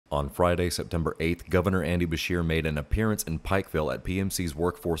On Friday, September 8th, Governor Andy Beshear made an appearance in Pikeville at PMC's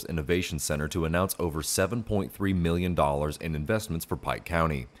Workforce Innovation Center to announce over $7.3 million in investments for Pike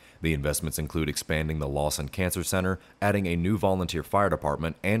County. The investments include expanding the Lawson Cancer Center, adding a new volunteer fire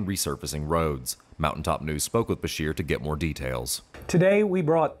department, and resurfacing roads. Mountaintop News spoke with Beshear to get more details. Today, we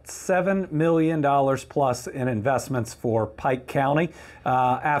brought $7 million plus in investments for Pike County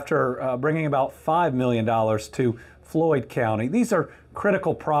after bringing about $5 million to Floyd County. These are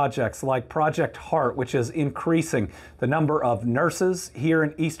critical projects like Project Heart, which is increasing the number of nurses here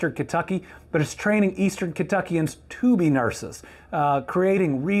in Eastern Kentucky, but it's training Eastern Kentuckians to be nurses,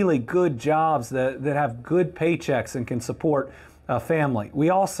 creating really good jobs that have good paychecks and can support a family. We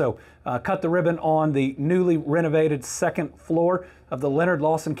also cut the ribbon on the newly renovated second floor of the Leonard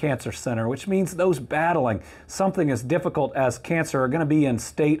Lawson Cancer Center, which means those battling something as difficult as cancer are going to be in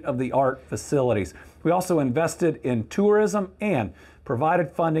state-of-the-art facilities. We also invested in tourism and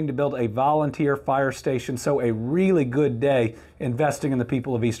provided funding to build a volunteer fire station, so a really good day investing in the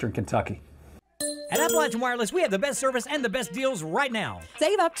people of Eastern Kentucky. At Appalachian Wireless, we have the best service and the best deals right now.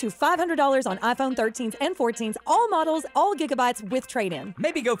 Save up to $500 on iPhone 13s and 14s, all models, all gigabytes with trade-in.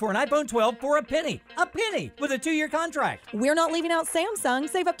 Maybe go for an iPhone 12 for a penny with a 2-year contract. We're not leaving out Samsung.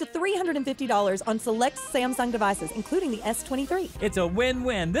 Save up to $350 on select Samsung devices, including the S23. It's a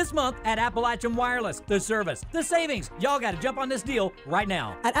win-win this month at Appalachian Wireless. The service, the savings, y'all got to jump on this deal right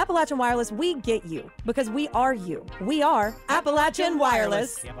now. At Appalachian Wireless, we get you because we are you. We are Appalachian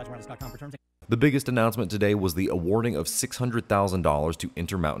Wireless. AppalachianWireless.com for terms. The biggest announcement today was the awarding of $600,000 to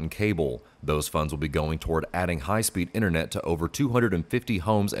Intermountain Cable. Those funds will be going toward adding high-speed internet to over 250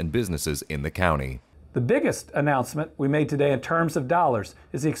 homes and businesses in the county. The biggest announcement we made today in terms of dollars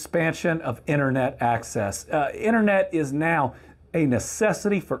is the expansion of internet access. Internet is now a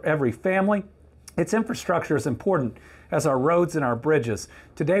necessity for every family. Its infrastructure is important as our roads and our bridges.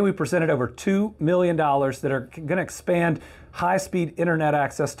 Today we presented over $2 million that are going to expand high-speed internet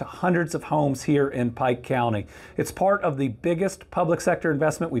access to hundreds of homes here in Pike County. It's part of the biggest public sector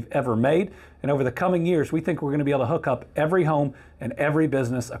investment we've ever made, and over the coming years we think we're going to be able to hook up every home and every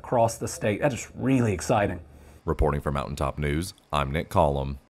business across the state. That is really exciting. Reporting for Mountaintop News, I'm Nick Collum.